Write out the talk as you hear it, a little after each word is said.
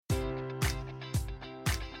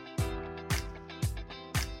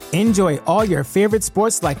Enjoy all your favorite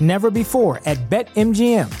sports like never before at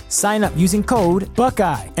BetMGM. Sign up using code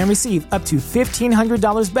Buckeye and receive up to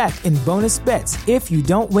 $1,500 back in bonus bets if you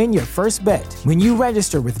don't win your first bet. When you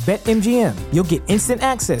register with BetMGM, you'll get instant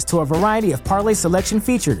access to a variety of parlay selection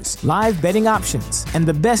features, live betting options, and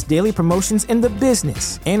the best daily promotions in the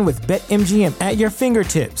business. And with BetMGM at your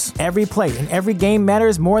fingertips, every play and every game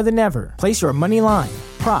matters more than ever. Place your money line,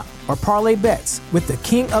 prop, or parlay bets with the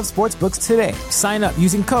king of sportsbooks today. Sign up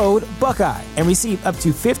using code Buckeye and receive up to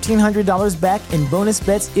 $1,500 back in bonus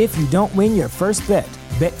bets if you don't win your first bet.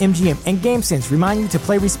 BetMGM and GameSense remind you to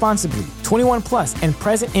play responsibly. 21 plus and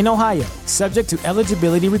present in Ohio, subject to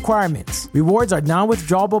eligibility requirements. Rewards are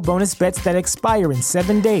non-withdrawable bonus bets that expire in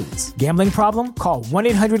 7 days. Gambling problem? Call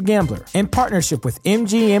 1-800-GAMBLER. In partnership with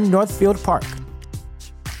MGM Northfield Park.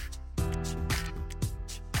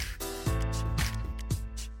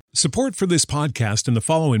 Support for this podcast and the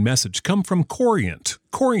following message come from Corient.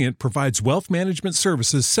 Corient provides wealth management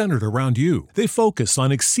services centered around you. They focus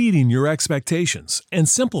on exceeding your expectations and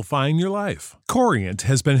simplifying your life. Corient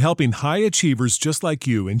has been helping high achievers just like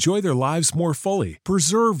you enjoy their lives more fully,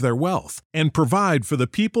 preserve their wealth, and provide for the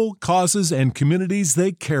people, causes, and communities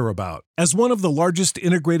they care about. As one of the largest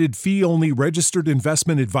integrated fee-only registered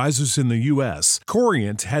investment advisors in the U.S.,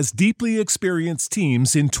 Corient has deeply experienced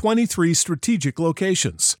teams in 23 strategic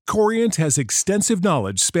locations. Corient has extensive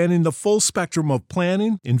knowledge spanning the full spectrum of planning,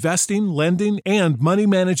 investing, lending, and money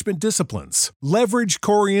management disciplines. Leverage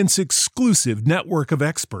Corient's exclusive network of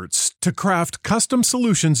experts to craft custom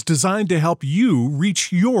solutions designed to help you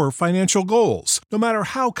reach your financial goals, no matter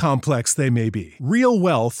how complex they may be. Real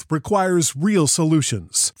wealth requires real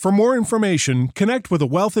solutions. For more information, connect with a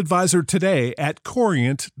wealth advisor today at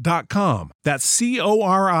Corient.com. That's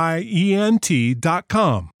Corient.com.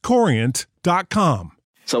 Corient.com.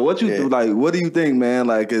 So what you like? What do you think, man?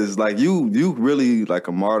 Like, is like you really like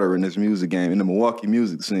a martyr in this music game, in the Milwaukee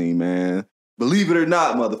music scene, man. Believe it or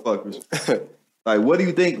not, motherfuckers. Like, what do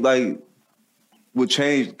you think? Like,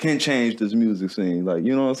 can change this music scene? Like,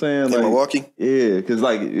 you know what I'm saying? Like, Milwaukee? Yeah, because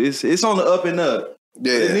like it's on the up and up.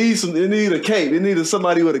 Yeah, it needs a cape. It needs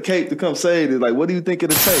somebody with a cape to come save it. Like, what do you think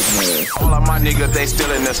it'll take, man? All of my niggas, they still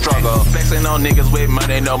in the struggle. Flexing on niggas with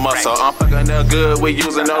money, no muscle. I'm fucking up good, we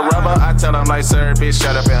using no rubber. I tell them like, sir, bitch,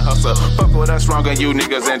 shut up and hustle. Fuck with us stronger, you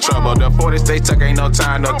niggas in trouble. The 40s they took, ain't no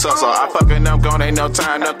time to tussle. I fucking them gone, ain't no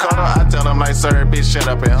time to cuddle. I tell them like, sir, bitch, shut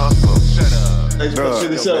up and hustle. Shut up. Thanks for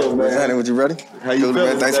the show, man. Honey, you ready? How you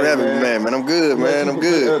feeling? Thanks for having me, man. I'm good, man. I'm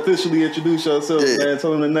good. Officially introduce yourself, man.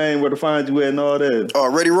 Tell them the name, where to find you at, and all that.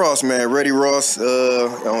 Oh, Reddy Ross, man. Reddy Ross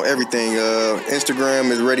on everything. Instagram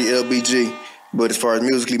is ReddyLBG. But as far as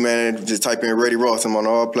musically, man, just type in Reddy Ross. I'm on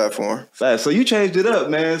all platforms. So you changed it up,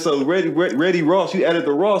 man. So Reddy Ross, you added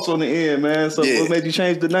the Ross on the end, man. So what made you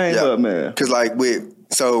change the name up, man? Because like with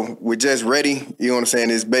just Reddy, you know what I'm saying?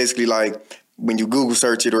 It's basically like when you Google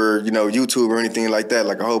search it or, you know, YouTube or anything like that,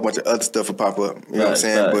 like a whole bunch of other stuff will pop up. You know what I'm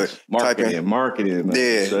saying? But marketing, man.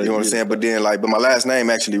 Yeah, you know what I'm saying? But then but my last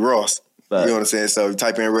name actually Ross. You know what I'm saying? So you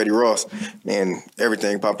type in Reddy Ross and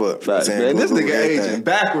everything pop up. Man, this nigga aging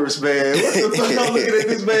backwards, man. What the fuck? I'm looking at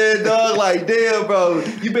this man, dog. Like, damn, bro.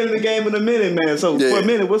 You been in the game in a minute, man. So for a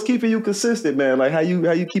minute, what's keeping you consistent, man? Like, how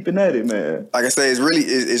you keeping at it, man? Like I say,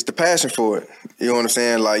 it's the passion for it. You know what I'm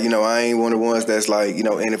saying? Like, you know, I ain't one of the ones that's like, you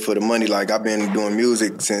know, in it for the money. Like, I've been doing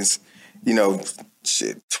music since, you know,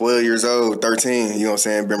 12 years old, 13, you know what I'm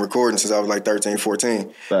saying? Been recording since I was like 13, 14. You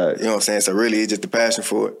know what I'm saying? So really, it's just the passion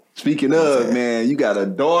for it. Speaking of, man, you got a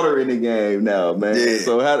daughter in the game now, man. Yeah.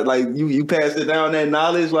 So how, like, you passed it down that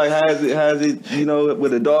knowledge? Like, how's it, you know,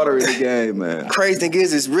 with a daughter in the game, man? Crazy thing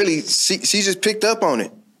is, it's really, she just picked up on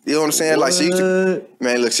it. You know what I'm saying? What?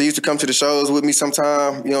 Like, she used to come to the shows with me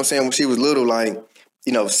sometime, you know what I'm saying? When she was little, like,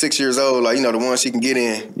 you know, 6 years old, like, you know, the one she can get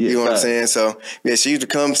in, you know what I'm saying? So, yeah, she used to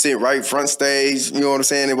come sit right front stage, you know what I'm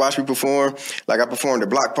saying, and watch me perform. Like, I performed at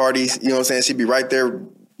block parties, you know what I'm saying? She'd be right there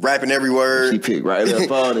rapping every word. She picked right up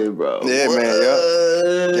on it, bro. Yeah, what? Man,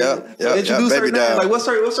 yep. Introduce her name. Like, what's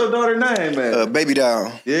her daughter's name, man? Baby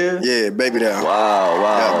Doll. Yeah? Yeah, Baby Doll.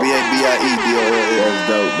 Wow. B-A-B-I-E-D-O-L. That's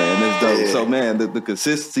dope, man. That's dope. Yeah. So, man, the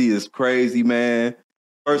consistency is crazy, man.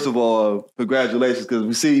 First of all, congratulations, because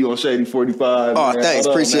we see you on Shady 45. Oh, man. Thanks.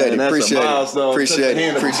 Appreciate it. Appreciate it. Appreciate it.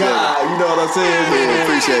 You know what I'm saying? Yeah,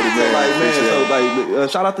 appreciate it, man.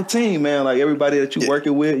 Shout out the team, man. Like, everybody that you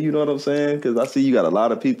working with, you know what I'm saying? Because I see you got a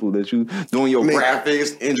lot of people that you doing your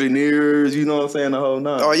graphics, engineers, you know what I'm saying? The whole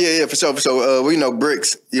nine. Oh, yeah, for sure. We know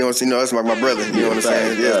Bricks. You know what I'm saying? That's my brother. You know what I'm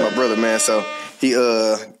saying? Yeah, that's my brother, man. So he,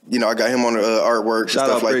 you know, I got him on the artwork and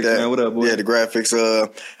stuff like that. Man. What up, boy? Yeah, the graphics.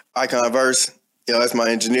 Icon Verse. You know, that's my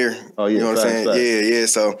engineer. Oh, yeah. You know what I'm saying? Yeah.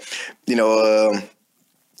 So, you know,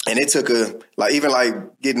 And it took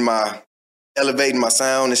elevating my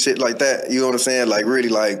sound and shit like that. You know what I'm saying? Like really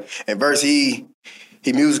like, and Verse, he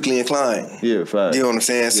musically inclined. Yeah, fine. You know what I'm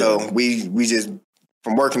saying? Yeah. So we just,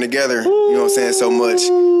 from working together, you know what I'm saying, so much,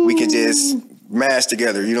 we can just mash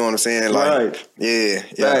together. You know what I'm saying? Like, right. Yeah.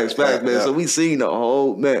 Facts, man. Yeah. So we seen the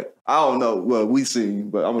whole, man, I don't know what we seen,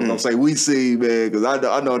 but I'm going to say we seen, man, because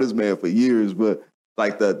I know this man for years, but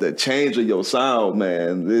like the change of your sound,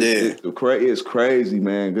 man, it's crazy,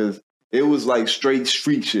 man, because it was like straight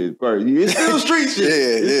street shit first. It's still street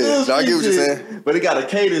shit. Yeah. I get what you're saying. But it got a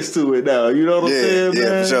cadence to it now. You know what I'm saying, man?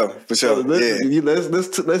 Yeah, for sure.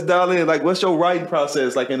 So let's dial in. Like, what's your writing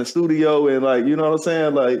process like in the studio? And like, you know what I'm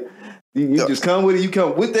saying? Like, you just come with it. You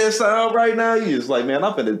come with that sound right now. You just like, man,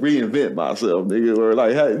 I'm finna reinvent myself, nigga. Or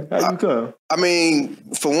like, how you come? I mean,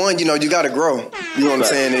 for one, you know, you got to grow. You know what I'm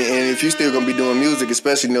saying? And if you're still going to be doing music,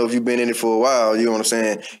 especially, you know, if you've been in it for a while, you know what I'm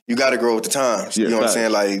saying? You got to grow with the times. You know what I'm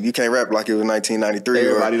saying? Like, you can't rap like it was 1993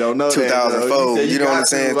 Everybody don't know 2004. That, you know what I'm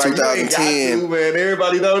saying? Like, 2010. Man,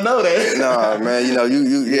 everybody don't know that. Nah, man, you know,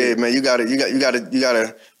 man, you got to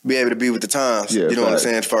be able to be with the times. You know what I'm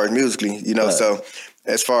saying? As far as musically, you know, so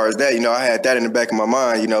as far as that, you know, I had that in the back of my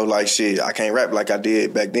mind, you know, like shit, I can't rap like I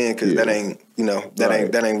did back then because that ain't, you know, that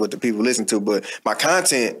ain't what the people listen to. But my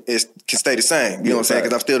content can stay the same. You know what I'm saying?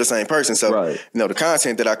 Because I'm still the same person. So, you know, the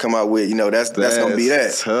content that I come out with, you know, that's gonna be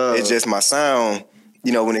that. Tough. It's just my sound,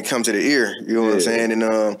 you know, when it comes to the ear. You know what I'm saying? And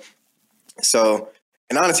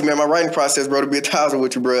and honestly, man, my writing process, bro, to be 1,000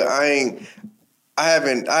 with you, bro, I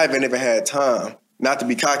haven't even had time. Not to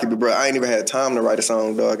be cocky, but bro, I ain't even had time to write a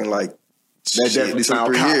song, dog, in like. That definitely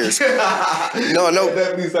sounds 3 years. No. That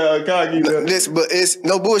definitely sounds cocky. But it's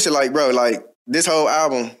no bullshit. Like, bro, like this whole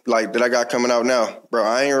album, like that I got coming out now, bro.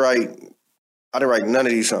 I didn't write none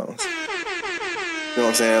of these songs. You know what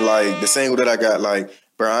I'm saying? Like the single that I got, like,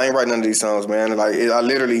 bro, I ain't write none of these songs, man. Like I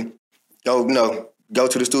literally go to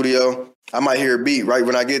the studio. I might hear a beat right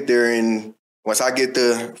when I get there, and once I get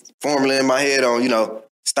the formula in my head on, you know,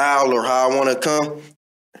 style or how I want to come.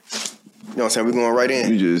 You know what I'm saying? We're going right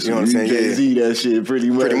in. You know what I'm saying? Jay-Z that shit pretty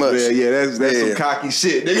much. Man. Yeah, that's some cocky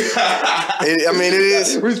shit, nigga. I mean, it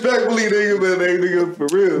is. Respectfully, nigga, for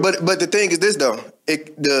real. But the thing is this, though.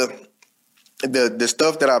 The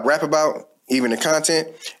stuff that I rap about, even the content,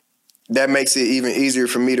 that makes it even easier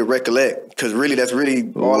for me to recollect. Because really, that's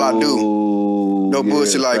really all I do. No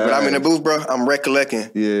bullshit. Like, when I'm in the booth, bro, I'm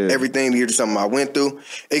recollecting everything. Either something I went through.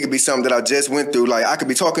 It could be something that I just went through. Like, I could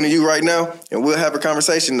be talking to you right now, and we'll have a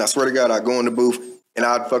conversation. And I swear to God, I go in the booth, and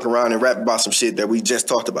I'd fuck around and rap about some shit that we just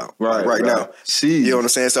talked about right now. Jeez. You know what I'm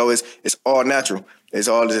saying? So it's all natural. It's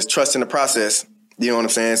all just trust in the process. You know what I'm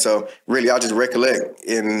saying? So really, I just recollect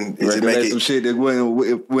and just make it. Some shit that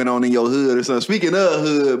went on in your hood or something. Speaking of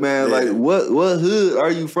hood, man, like what hood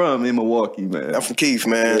are you from in Milwaukee, man? I'm from Keith,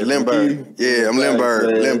 man. Lindbergh. Yeah, I'm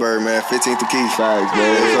Lindbergh. Lindbergh, man. 15th to Keith. Thanks,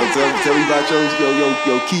 man. So tell me about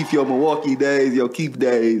your Keith, your Milwaukee days, your Keith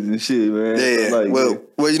days and shit, man. Yeah. So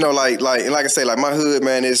well, you know, like I say, like my hood,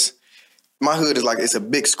 man, is like it's a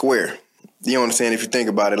big square. You know what I'm saying? If you think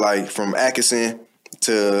about it, like from Atkinson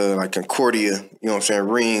to like Concordia, you know what I'm saying,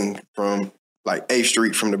 Ring, from like 8th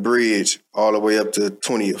Street from the bridge all the way up to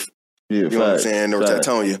 20th. Yeah, you know what I'm saying, North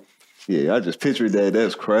Tatonia. Yeah, I just pictured that.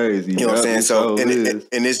 That's crazy. You know what I'm saying? So and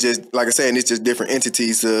it's just like I said, it's just different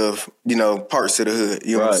entities of, you know, parts of the hood.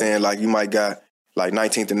 You know what I'm saying? Like you might got like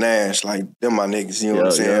 19th and Nash, like them my niggas, you know what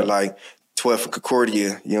I'm saying? Like 12th and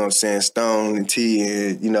Concordia, you know what I'm saying? Stone and T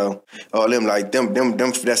and, you know, all them, like them,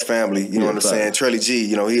 that's family, you know what I'm saying? Trelly G,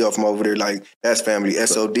 you know, he up from over there, like, that's family.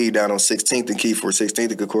 SOD down on 16th and Key for 16th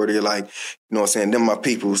and Concordia, like, you know what I'm saying? Them my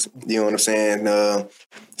peoples, you know what I'm saying?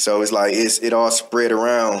 So it's like, it all spread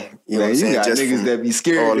around, you know what I'm saying? You got just niggas that be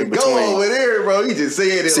scared to go over there, bro. You just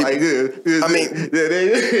saying it like this. I mean,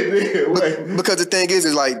 because the thing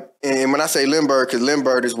is like, and when I say Lindbergh, because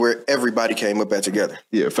Lindbergh is where everybody came up at together.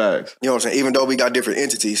 Yeah, facts. You know what I'm saying? Even though we got different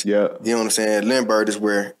entities, you know what I'm saying? Lindbergh is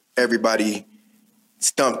where everybody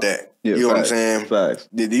stumped at. Yeah, you know what I'm saying? Facts.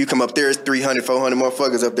 You come up there, it's 300, 400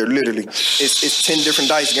 motherfuckers up there, literally. It's 10 different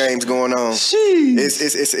dice games going on. Jeez.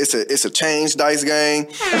 It's a change dice game.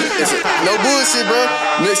 No bullshit, bro.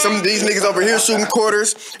 Some of these niggas over here shooting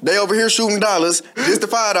quarters. They over here shooting dollars. This the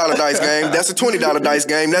 $5 dice game. That's a $20 dice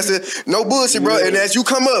game. No bullshit, bro. And as you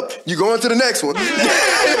come up, you go into the next one.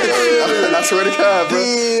 I swear to God, bro.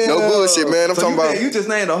 Damn. No bullshit, man. I'm talking about. You just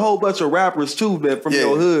named a whole bunch of rappers too, man, from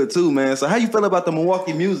your hood too, man. So how you feel about the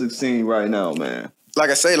Milwaukee music scene right now, man?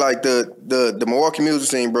 Like I say, like the Milwaukee music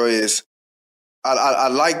scene, bro, is I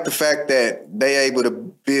like the fact that they able to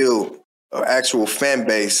build an actual fan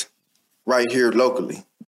base right here locally.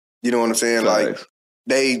 You know what I'm saying? Nice. Like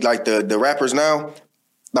they like the rappers now,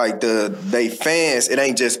 like they fans, it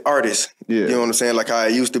ain't just artists. Yeah. You know what I'm saying? Like how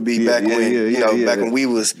it used to be back when, back when we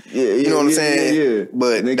was, you know what I'm saying? Yeah.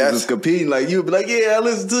 But niggas that's was competing. Like you'd be like, yeah, I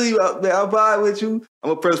listen to you. I'll vibe with you. I'm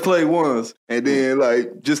gonna press play once, and then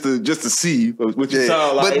like just to see what you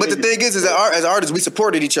sound like. But the thing is that as artists, we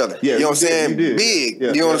supported each other. Yeah, you know what I'm saying? Big.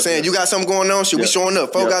 You know what I'm saying? You got something going on, shit, we showing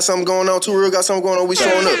up. Folk got something going on. Too Real got something going on, we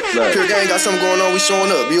showing up. Pure Gang got something going on, we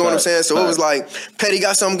showing up. You know what I'm saying? So it was like Petty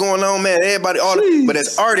got something going on, man. Everybody, but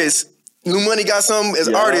as artists. New Money got something as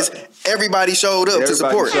artists. Everybody showed up to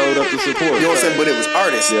support. You know what I'm saying? But it was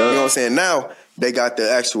artists. You know what I'm saying? Now they got the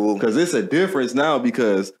actual. Because it's a difference now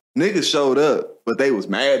because niggas showed up, but they was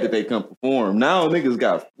mad that they couldn't perform. Now niggas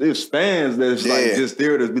there's fans that's like just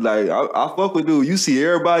there to be like, I fuck with dude. You see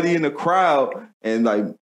everybody in the crowd and like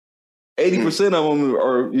 80% of them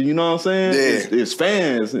are, you know what I'm saying? Yeah. It's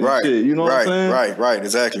fans and shit. You know what I'm saying? Right,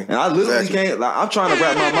 exactly. And I literally can't, like, I'm trying to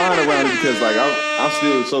wrap my mind around it because, like, I'm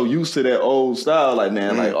still so used to that old style. Like,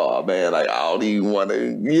 man, like, oh, man, like, I don't even want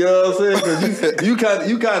to, you know what I'm saying? Because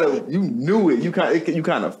you knew it. You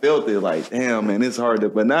kind of felt it, like, damn, man, it's hard to,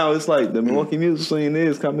 but now it's like the Milwaukee music scene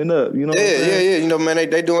is coming up, you know what I'm saying? Yeah. You know, man,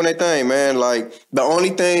 they doing their thing, man. Like, the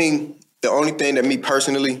only thing that me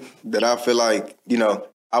personally, that I feel like, you know,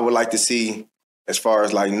 I would like to see as far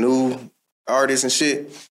as like new artists and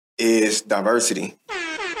shit is diversity.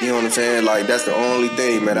 You know what I'm saying? Like that's the only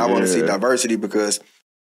thing, man. I want to see diversity because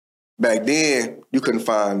back then you couldn't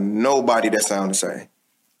find nobody that sounded the same.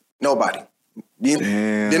 Nobody.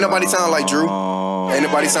 Didn't nobody sound like Drew. Ain't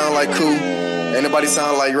nobody sound like Cool. Ain't nobody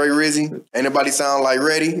sound like Ray Rizzy. Ain't nobody sound like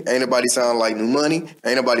Reddy. Ain't nobody sound like New Money.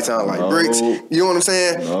 Ain't nobody sound like Bricks. You know what I'm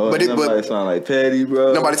saying? But nobody sound like Petty,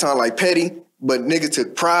 bro. Nobody sound like Petty. But niggas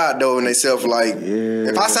took pride though in themselves. Like,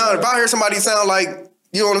 if I hear somebody sound like,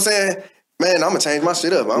 you know what I'm saying? Man, I'm gonna change my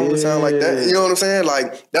shit up. I don't want to sound like that. You know what I'm saying?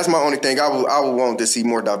 Like, that's my only thing. I would want to see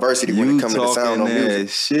more diversity when it comes to the sound on music.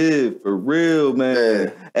 Shit, for real, man.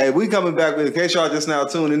 Yeah. Hey, we coming back in case y'all just now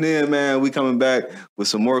tuning in, man. We coming back with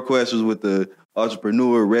some more questions with the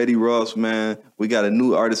entrepreneur Reddy Ross, man. We got a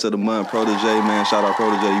new artist of the month, Protege, man. Shout out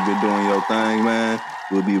Protege. You've been doing your thing, man.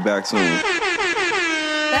 We'll be back soon.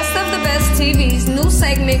 Best of the Best TV's new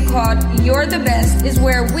segment called You're the Best is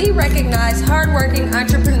where we recognize hardworking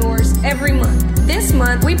entrepreneurs every month. This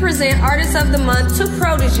month, we present Artist of the Month to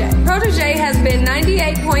Protege. Protege has been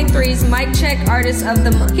 98.3's Mic Check Artist of the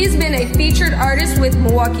Month. He's been a featured artist with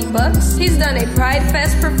Milwaukee Bucks. He's done a Pride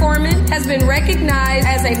Fest performance, has been recognized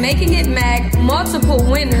as a Making It Mag multiple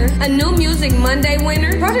winner, a New Music Monday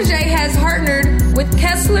winner. Protege has partnered with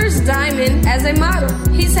Kessler's Diamond as a model.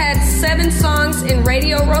 He's had 7 songs in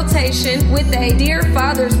radio rotation with a Dear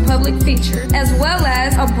Father's public feature, as well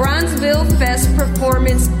as a Bronzeville Fest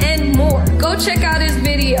performance and more. Go check out his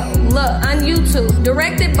video, Love, on YouTube,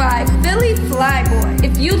 directed by Philly Flyboy.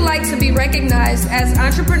 If you'd like to be recognized as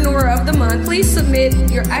Entrepreneur of the Month, please submit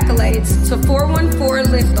your accolades to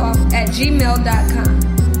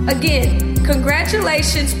 414liftoff@gmail.com. Again,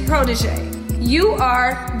 congratulations, Protege. You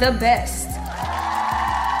are the best.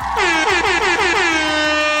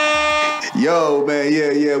 Yo, man,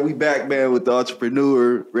 yeah, we back, man, with the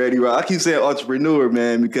entrepreneur, Reddy Ross. I keep saying entrepreneur,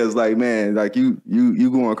 man, because, like, man, like, you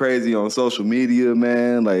going crazy on social media,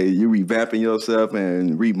 man. Like, you revamping yourself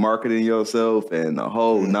and remarketing yourself and the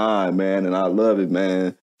whole nine, man, and I love it,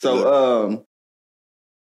 man. So,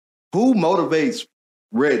 who motivates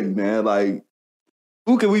Reddy, man? Like,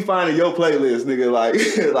 who can we find in your playlist, nigga? Like,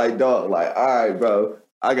 like, dog, like, all right, bro,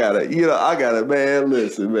 I gotta, man,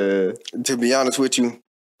 listen, man. To be honest with you,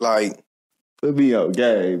 like, it'll be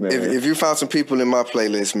okay, man. If you found some people in my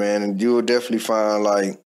playlist, man, you will definitely find,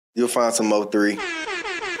 like, you'll find some Mo3. You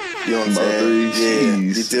know what I'm saying? Yeah.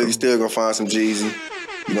 You still gonna find some Jeezy.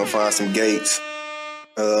 You're gonna find some Gates.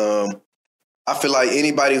 I feel like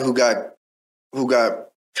anybody who got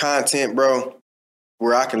content, bro,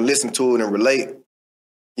 where I can listen to it and relate,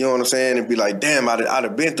 you know what I'm saying? And be like, damn, I'd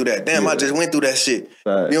have been through that. Damn, I just went through that shit.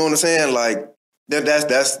 Right. You know what I'm saying? Like, that's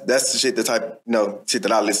the shit, the type, shit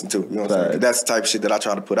that I listen to. You know what I'm saying? That's the type of shit that I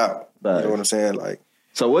try to put out. Right. You know what I'm saying? Like,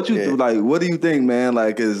 so what do you think, man?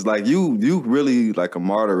 Like, is like you really like a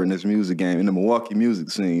martyr in this music game, in the Milwaukee music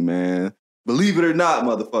scene, man. Believe it or not,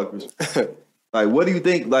 motherfuckers. Like, what do you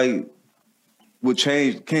think, like,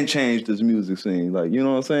 can change this music scene? Like, you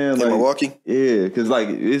know what I'm saying? Like, Milwaukee? Yeah, because like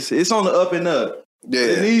it's on the up and up. Yeah.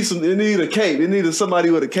 It needs a cape. It needs somebody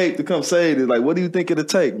with a cape to come save it. Like, what do you think it'll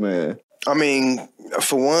take, man? I mean,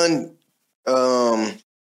 for one,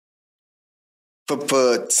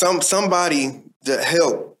 for somebody to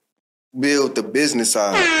help build the business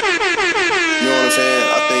side. You know what I'm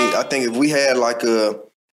saying? I think if we had like a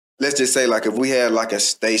let's just say like if we had like a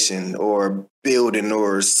station or a building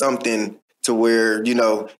or something to where, you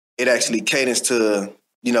know, it actually caters to,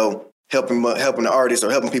 you know, helping the artists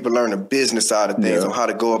or helping people learn the business side of things on how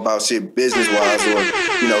to go about shit business-wise, or,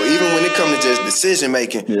 you know, even when it comes to just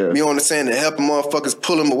decision-making, you know what I'm saying, to helping motherfuckers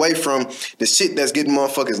pull them away from the shit that's getting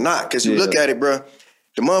motherfuckers not. Because you look at it, bro,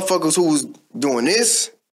 the motherfuckers who was doing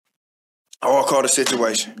this all caught a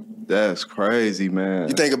situation. That's crazy, man.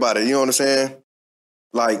 You think about it, you know what I'm saying?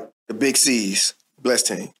 Like the Big C's, Blessed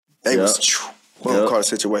Team. They was caught a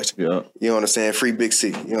situation. You know what I'm saying? Free Big C,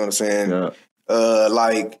 you know what I'm saying?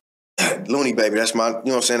 Like Looney Baby, that's my, you know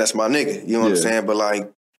what I'm saying? That's my nigga, you know what I'm saying? But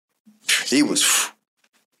like, he was,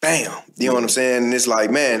 bam, you know what I'm saying? And it's like,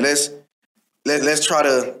 man, let's try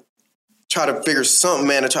to figure something,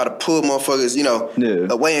 man, to try to pull motherfuckers, you know,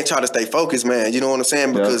 away and try to stay focused, man. You know what I'm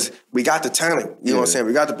saying? Because we got the talent, you know what I'm saying?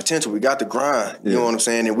 We got the potential, we got the grind, you know what I'm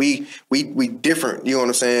saying? And we different, you know what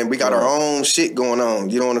I'm saying? We got our own shit going on,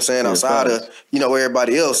 you know what I'm saying? Outside of, you know,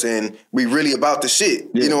 everybody else, and we really about the shit,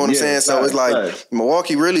 you know what I'm saying? So it's like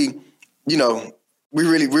Milwaukee really, you know, we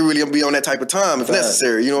really be on that type of time if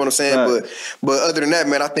necessary, you know what I'm saying? But other than that,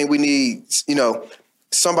 man, I think we need, you know,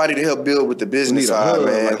 somebody to help build with the business side, hub,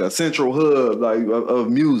 man. Like a central hub, like of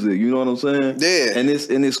music. You know what I'm saying? Yeah. And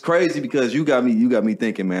it's crazy because you got me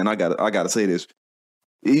thinking, man. I gotta say this.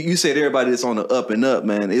 You said everybody that's on the up and up,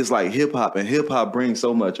 man. It's like hip hop, and hip hop brings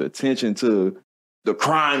so much attention to the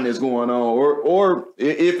crime that's going on, or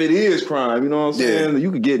if it is crime, you know what I'm saying?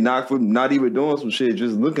 You could get knocked for not even doing some shit,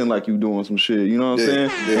 just looking like you doing some shit. You know what I'm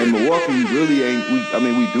saying? And Milwaukee, we really ain't.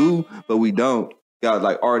 We do, but we don't got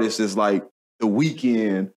like artists that's like The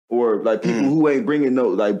Weeknd, or like people who ain't bringing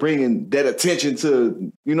that attention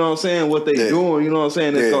to, you know what I'm saying, what they doing, you know what I'm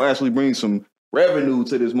saying, that's gonna actually bring some revenue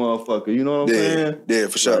to this motherfucker, you know what I'm saying? Yeah,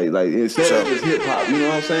 for sure. Like instead of just hip hop, you know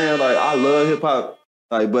what I'm saying? Like I love hip hop,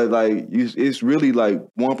 like, but like it's really like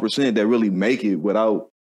 1% that really make it without,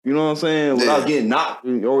 you know what I'm saying, without getting knocked,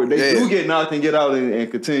 or they do get knocked and get out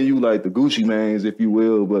and continue like the Gucci Manes, if you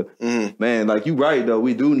will. But man, like you right though,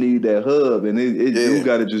 we do need that hub, and it do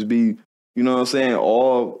gotta just be, you know what I'm saying,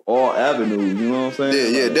 all avenues, you know what I'm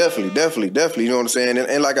saying? Yeah, definitely, you know what I'm saying?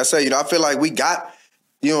 And like I say, you know, I feel like we got,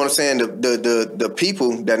 you know what I'm saying, the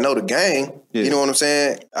people that know the game, you know what I'm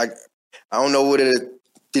saying? I don't know what it,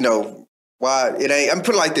 you know, why it ain't, I'm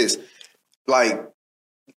put it like this, like,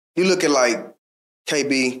 you look at like KB,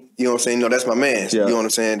 you know what I'm saying, you know, that's my man, you know what I'm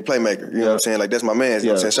saying, the playmaker, you know what I'm saying, like that's my man, you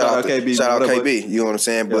know what I'm saying, shout out KB, you know what I'm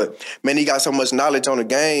saying, but man, he got so much knowledge on the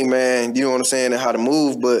game, man, you know what I'm saying, and how to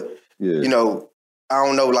move, but you know, I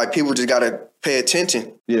don't know, like people just gotta pay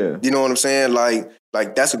attention. You know what I'm saying? Like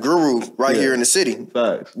that's a guru right here in the city.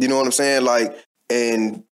 Facts. You know what I'm saying? Like,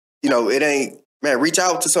 and you know, it ain't, man, reach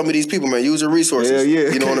out to some of these people, man. Use your resources.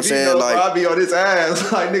 You know what I'm saying? Like I be on this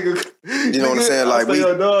ass, like nigga. You know what I'm saying? Like we,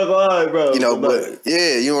 your dog line, bro. You know, but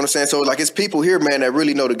you know what I'm saying? So like it's people here, man, that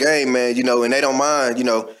really know the game, man, you know, and they don't mind, you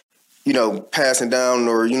know, passing down,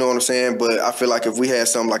 or, you know what I'm saying? But I feel like if we had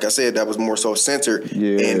something, like I said, that was more so centered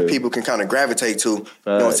and people can kind of gravitate to, you know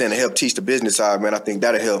what I'm saying, to help teach the business side, man, I think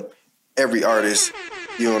that'll help every artist,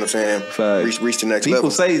 you know what I'm saying, reach the next level. People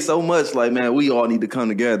say so much, like, man, we all need to come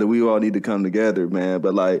together. We all need to come together, man.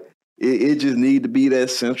 But, like, it just need to be that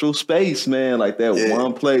central space, man, like that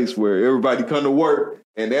one place where everybody come to work.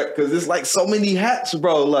 And that, because it's like so many hats,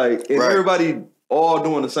 bro, like, and everybody all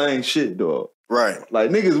doing the same shit, dog. Right.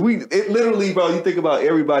 Like, niggas, it literally, bro, you think about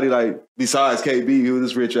everybody, like, besides KB, who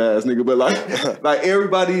this rich ass nigga, but like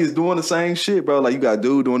everybody is doing the same shit, bro. Like, you got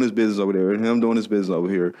dude doing his business over there and him doing his business over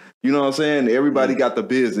here. You know what I'm saying? Everybody got the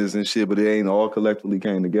business and shit, but it ain't all collectively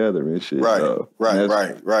came together and shit. Right,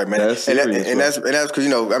 right, man. That's serious, and that's because, you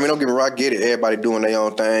know, I mean, don't get me wrong, I get it. Everybody doing their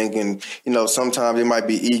own thing, and, you know, sometimes it might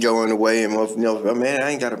be ego in the way, and, you know, man,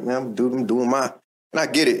 I ain't got to, man, I'm doing my. And I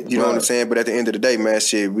get it, you know what I'm saying? But at the end of the day, man,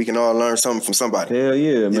 shit, we can all learn something from somebody. Hell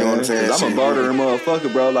yeah, man. You know what I'm saying? I'm a bartering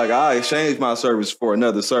motherfucker, bro. Like, I exchange my service for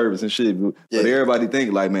another service and shit. But everybody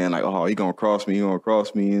think, like, man, like, oh, he gonna cross me,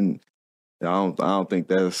 And I don't think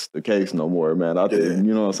that's the case no more, man. I think,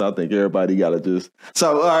 you know what I'm saying? I think everybody gotta just.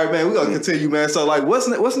 So, all right, man, we're gonna continue, man. So, like, what's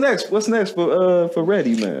next? What's next for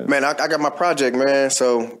Reddy, man? Man, I got my project, man.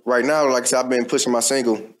 So right now, like I said, I've been pushing my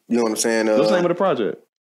single. You know what I'm saying? What's the name of the project?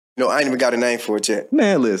 No, I ain't even got a name for it yet.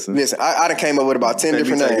 Man, listen, I done came up with about 10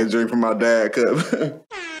 different names. Take a drink from my dad cup.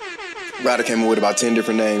 I done came up with about 10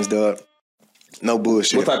 different names, dog. No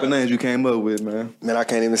bullshit. What type of names you came up with, man? Man, I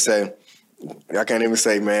can't even say,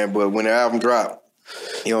 man. But when the album drop,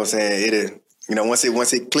 you know what I'm saying? It, you know, once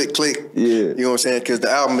it click, yeah. You know what I'm saying? Because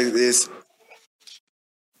the album is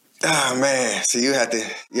Ah man, so you have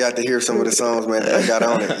to hear some of the songs, man, that I got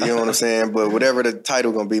on it. You know what I'm saying? But whatever the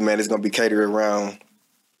title gonna be, man, it's gonna be catered around,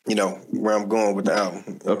 you know, where I'm going with the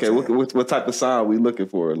album. Okay, what type of sound we looking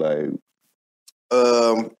for? Like,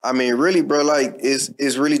 I mean, really, bro, like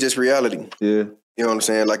it's really just reality. Yeah. You know what I'm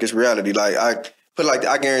saying? Like it's reality. Like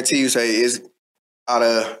I guarantee you, say it's out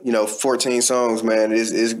of 14 songs, man.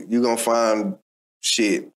 Is you gonna find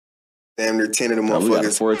shit. Damn near 10 of them motherfuckers. We got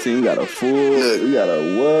a 14, we got a full, we got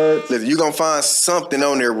a what? Look, you gonna find something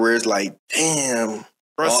on there where it's like, damn.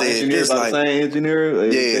 Bro said it's like same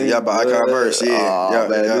engineer. Yeah, by Icon Verse. Yeah,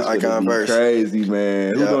 man, Icon Verse. Crazy,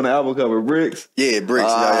 man. Who's on the album cover? Bricks? Yeah, Bricks.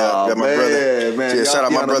 Yeah, my brother. Man. Yeah, shout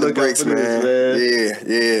out my brother Bricks, man.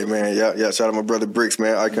 Yeah, man. Yeah, shout out my brother Bricks,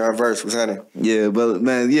 man. Icon Verse, what's happening? Yeah, but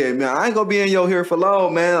man, I ain't gonna be in your here for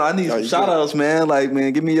long, man. I need some shout outs, man. Like,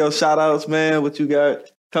 man, give me your shout outs, man. What you got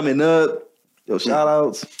coming up? Your shout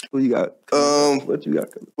outs. Who you got? What you got?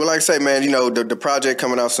 Well, like I say, man, the project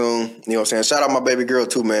coming out soon. You know what I'm saying? Shout out my baby girl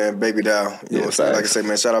too, man. Baby Dow. You know what I'm saying? Like I say,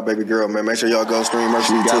 man, shout out baby girl, man. Make sure y'all go stream her shit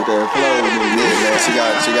too. Got that flow, man.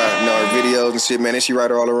 She got her videos and shit, man. And she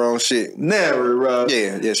write all her own shit. Never, bro.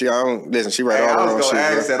 Yeah. She write all her own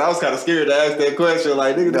shit. I was kind of scared to ask that question.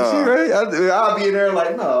 Like, nigga, did she write? I'll be in there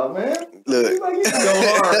like, no, man. Look, like,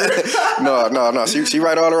 go hard. No. She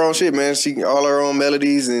write all her own shit, man. She all her own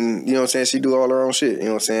melodies, and you know what I'm saying. She do all her own shit. You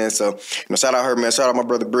know what I'm saying. So, shout out her, man. Shout out my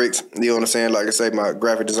brother Bricks. You know what I'm saying. Like I say, my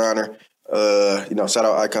graphic designer. Shout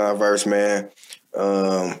out Icon Verse, man.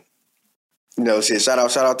 Shit. Shout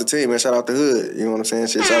out the team, man. Shout out the hood. You know what I'm saying.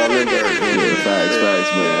 Shit. Shout out Lindbergh.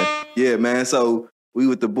 Facts, man. Yeah, man. So we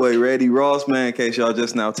with the boy Reddy Ross, man. In case y'all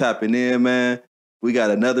just now tapping in, man. We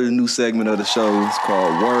got another new segment of the show. It's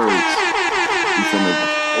called Words. We from the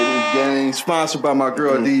gang, sponsored by my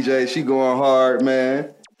girl DJ. She going hard,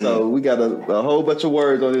 man. So we got a whole bunch of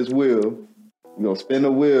words on this wheel. We're going to spin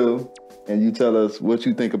the wheel, and you tell us what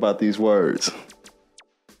you think about these words.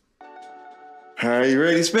 All right, you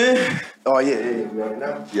ready to spin? Oh, yeah. You ready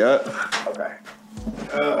now? Yep. Okay.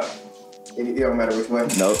 It don't matter which one?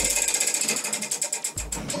 Nope.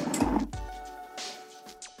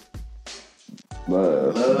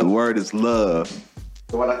 Love. The word is love.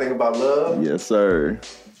 So what I think about love? Yes, sir.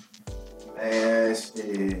 Man,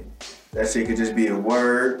 shit. That shit could just be a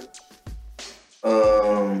word.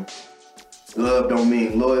 Love don't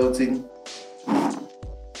mean loyalty.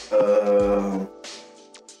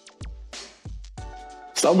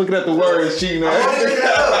 Stop looking at the words, cheating. I'm only looking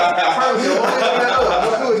at love. I promise you, I'm only looking at love.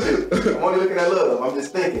 I'm doing shit. I'm only looking at love. I'm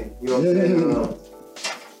just thinking. You know what I'm saying?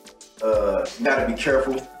 You gotta be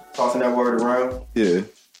careful tossing that word around. Yeah. You know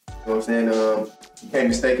what I'm saying? You can't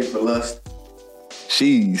mistake it for lust.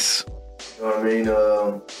 Jeez. You know what I mean?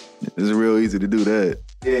 It's real easy to do that.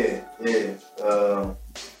 Yeah.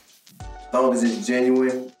 As long as it's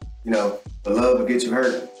genuine, but love will get you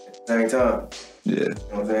hurt at the same time. Yeah. You know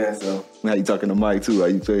what I'm saying? So now you talking to Mike too, how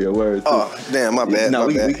you say your words too. Oh, damn, my bad. No,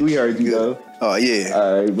 bad. we heard you though. Oh, yeah.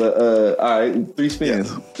 All right, but all right, 3 spins.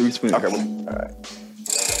 Yeah. 3 spins. Okay, all right.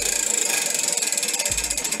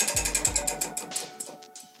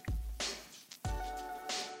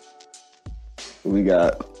 We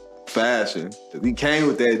got fashion. We came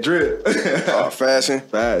with that drip. Fashion.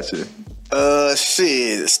 Fashion.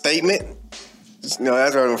 Shit. Statement. That's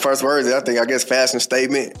one of the first words. I guess fashion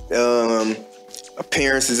statement.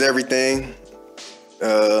 Appearance is everything.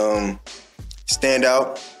 Stand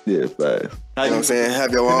out. Yeah, fast. You know what I'm saying?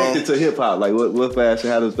 Have your own. Connected to hip hop. Like what fashion?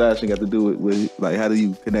 How does fashion got to do with like how do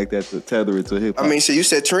you connect that to tether it to hip hop? I mean, shit, you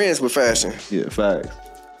said trends with fashion. Yeah, facts.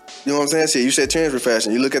 You know what I'm saying? Shit, you said trends with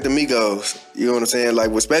fashion. You look at the Migos. You know what I'm saying?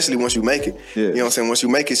 Like, especially once you make it. Yeah. You know what I'm saying? Once you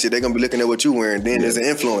make it, shit, they're gonna be looking at what you wearing. Then there's an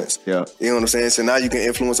influence. Yeah. You know what I'm saying? So now you can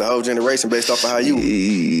influence a whole generation based off of how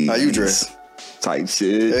you dress. Type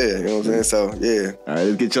shit. Yeah, you know what I'm saying? So yeah. All right,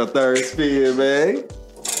 let's get your third spin, man.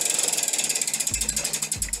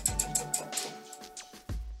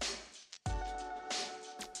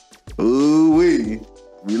 Ooh wee.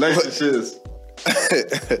 Relationships.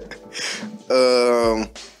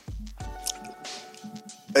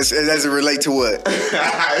 As it relate to what?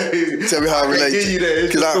 Tell me how it relates. Give you that.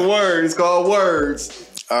 It's just a word. It's called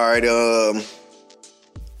words. All right.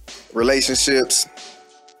 Relationships.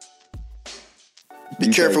 Be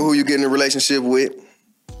careful who you get in a relationship with.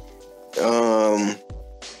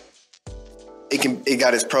 It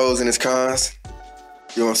got its pros and its cons.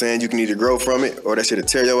 You know what I'm saying? You can either grow from it or that shit'll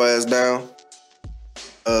tear your ass down.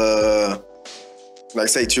 Like I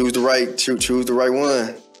say, choose the right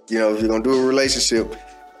one. You know, if you're gonna do a relationship,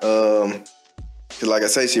 cause like I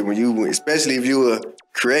say, shit, especially if you a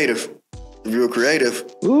creative, if you're creative,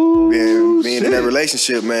 being in that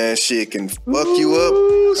relationship, man, shit can fuck you up,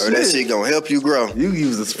 or that shit gonna help you grow. You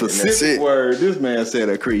use a specific word. This man said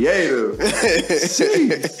a creative.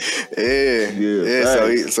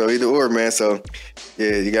 So either or, man. So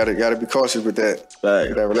yeah, you gotta be cautious with that. Right.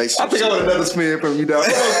 With that relationship. I think I want another spin from you, dog.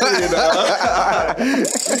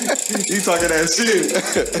 You talking that shit.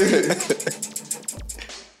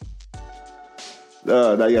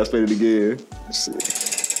 Now you gotta spin it again.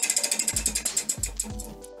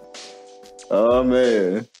 Oh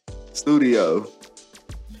man, studio,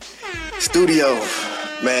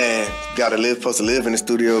 man. Supposed to live in the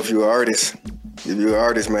studio if you're an artist. If you're an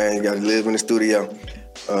artist, man, you gotta live in the studio.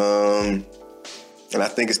 And I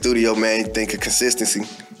think a studio, man, you think of consistency.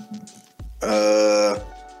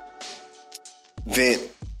 Vent.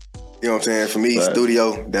 You know what I'm saying? For me,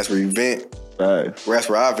 studio, that's where you vent. Right. That's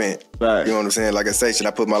where I vent. Right. You know what I'm saying? Like I say, should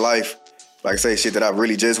I put my life, like I say, shit that I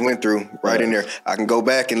really just went through right in there. I can go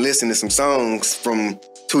back and listen to some songs from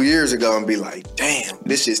 2 years ago and be like, damn,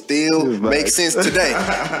 this shit still makes sense today.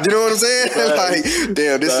 You know what I'm saying? Like,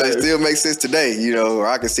 damn, this shit still makes sense today. You know, or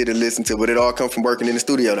I can sit and listen to, but it all comes from working in the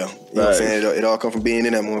studio though. You know what I'm saying? It all comes from being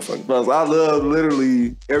in that motherfucker. Bro, I love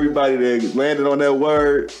literally everybody that landed on that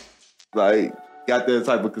word, like, got that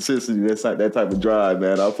type of consistency, that type of drive,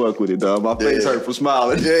 man. I fuck with it, dog. My face hurt from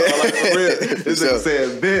smiling. Yeah. Like, for real. This nigga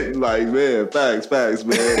saying vent, like, man, facts, man.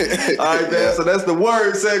 All right, man, so that's the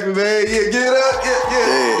word segment, man. Yeah, get it up.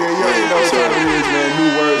 Yeah. You already know what time it is, man. New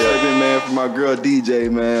word segment, man, from my girl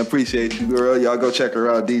DJ, man. Appreciate you, girl. Y'all go check her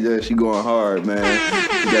out, DJ. She going hard, man.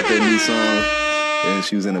 She got that new song. And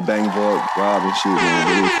she was in a bang vault, Rob and shit, man.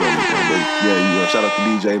 But it was funny, man. But yeah, shout out to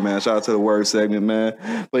DJ, man. Shout out to the word segment,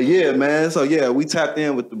 man. But yeah, man. So yeah, we tapped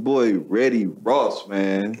in with the boy Reddy Ross,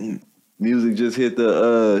 man. Music just hit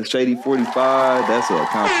the Shady 45. That's an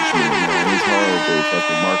accomplishment, man. It's hard to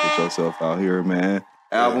fucking market yourself out here, man.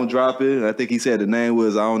 Album dropping. I think he said the name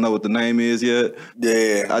was, I don't know what the name is yet.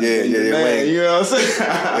 Yeah. Man, you know what I'm saying?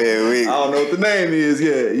 I don't know what the name is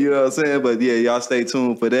yet. You know what I'm saying? But yeah, y'all stay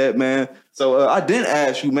tuned for that, man. So I didn't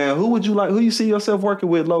ask you, man, who you see yourself working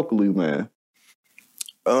with locally, man?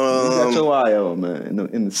 You got your eye on, man,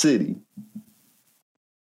 in the city.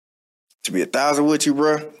 To be 1,000 with you,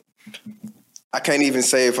 bro, I can't even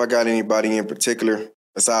say if I got anybody in particular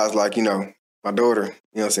besides, like, you know, my daughter.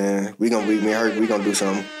 You know what I'm saying? Me and her, we gonna do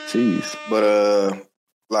something. Jeez. But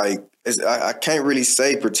like, I can't really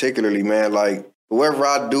say particularly, man. Like, whoever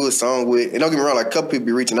I do a song with, and don't get me wrong, like, a couple people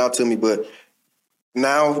be reaching out to me, but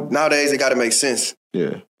nowadays it got to make sense.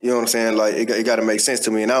 Yeah. You know what I'm saying? Like, it got to make sense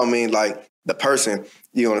to me, and I don't mean like the person.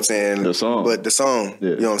 You know what I'm saying? The song. But the song. Yeah.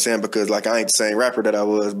 You know what I'm saying? Because like, I ain't the same rapper that I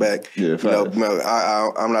was back. Yeah. You know,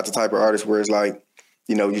 I'm not the type of artist where it's like,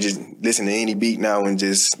 you know, you just listen to any beat now and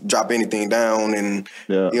just drop anything down, and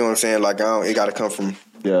you know what I'm saying? Like, it got to come from,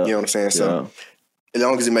 you know what I'm saying? So as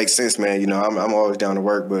long as it makes sense, man, you know, I'm always down to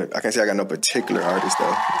work, but I can't say I got no particular artist, though.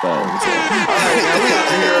 All right, we got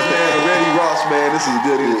to hear, man, Reddy Ross, man. This is a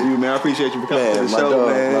good interview, man. I appreciate you for coming to the show,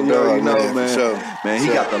 man. You already know, man. Sure. Man, he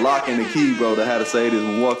got the lock and the key, bro, to how to say this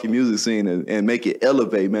Milwaukee music scene and make it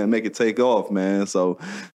elevate, man, make it take off, man. So,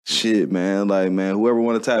 shit, man, like, man, whoever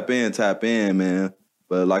want to tap in, man.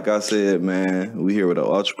 But like I said, man, we here with an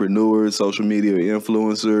entrepreneur, social media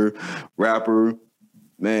influencer, rapper.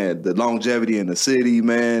 Man, the longevity in the city,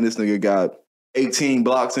 man. This nigga got 18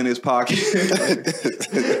 blocks in his pocket.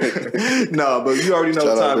 No, but you already know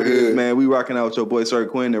what time it is, man. We rocking out with your boy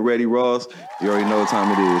Sirquinton and Reddy Ross. You already know what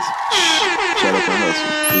time it is. Shut up and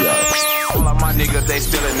hustle. We out. All of my niggas, they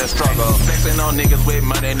still in the struggle. Flexing on niggas with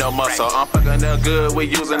money, no muscle. I'm fucking up good, we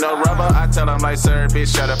using no rubber. I tell them like, sir,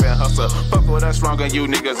 bitch, shut up and hustle. Fuck with us stronger, you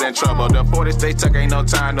niggas in trouble. The 40s they took, ain't no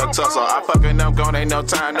time, no tussle. I fucking them gone, ain't no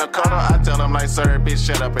time, no color. I tell them like, sir, bitch,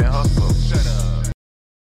 shut up and hustle. Shut up.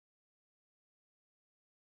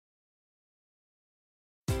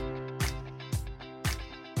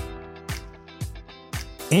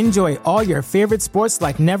 Enjoy all your favorite sports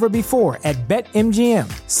like never before at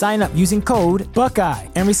BetMGM. Sign up using code Buckeye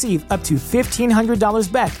and receive up to $1,500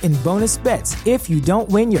 back in bonus bets if you don't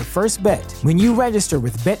win your first bet. When you register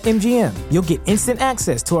with BetMGM, you'll get instant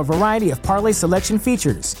access to a variety of parlay selection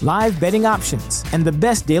features, live betting options, and the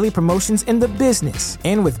best daily promotions in the business.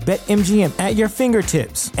 And with BetMGM at your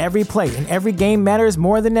fingertips, every play and every game matters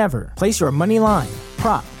more than ever. Place your money line,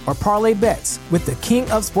 prop, or parlay bets with the king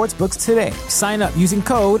of sportsbooks today. Sign up using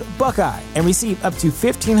code Buckeye and receive up to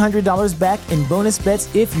 $1,500 back in bonus bets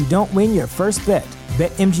if you don't win your first bet.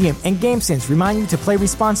 BetMGM and GameSense remind you to play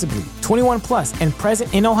responsibly. 21 plus and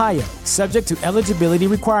present in Ohio, subject to eligibility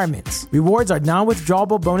requirements. Rewards are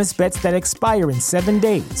non-withdrawable bonus bets that expire in 7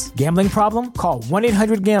 days. Gambling problem? Call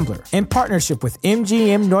 1-800-GAMBLER. In partnership with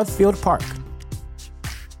MGM Northfield Park.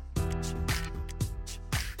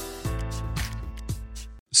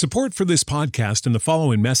 Support for this podcast and the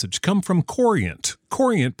following message come from Corient.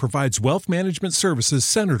 Corient provides wealth management services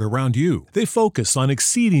centered around you. They focus on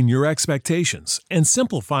exceeding your expectations and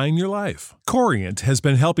simplifying your life. Corient has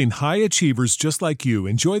been helping high achievers just like you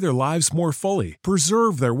enjoy their lives more fully,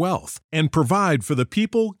 preserve their wealth, and provide for the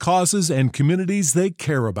people, causes, and communities they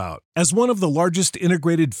care about. As one of the largest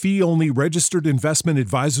integrated fee-only registered investment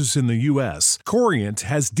advisors in the U.S., Corient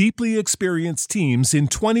has deeply experienced teams in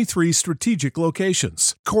 23 strategic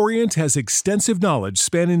locations. Corient has extensive knowledge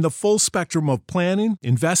spanning the full spectrum of planning,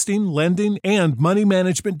 investing, lending, and money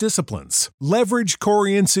management disciplines. Leverage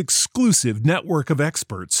Corient's exclusive network of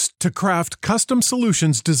experts to craft custom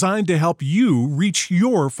solutions designed to help you reach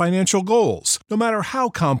your financial goals, no matter how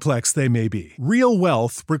complex they may be. Real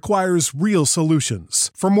wealth requires real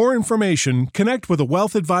solutions. For more information, connect with a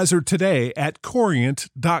wealth advisor today at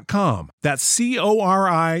Corient.com. That's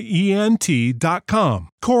Corient.com.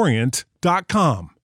 Corient.com.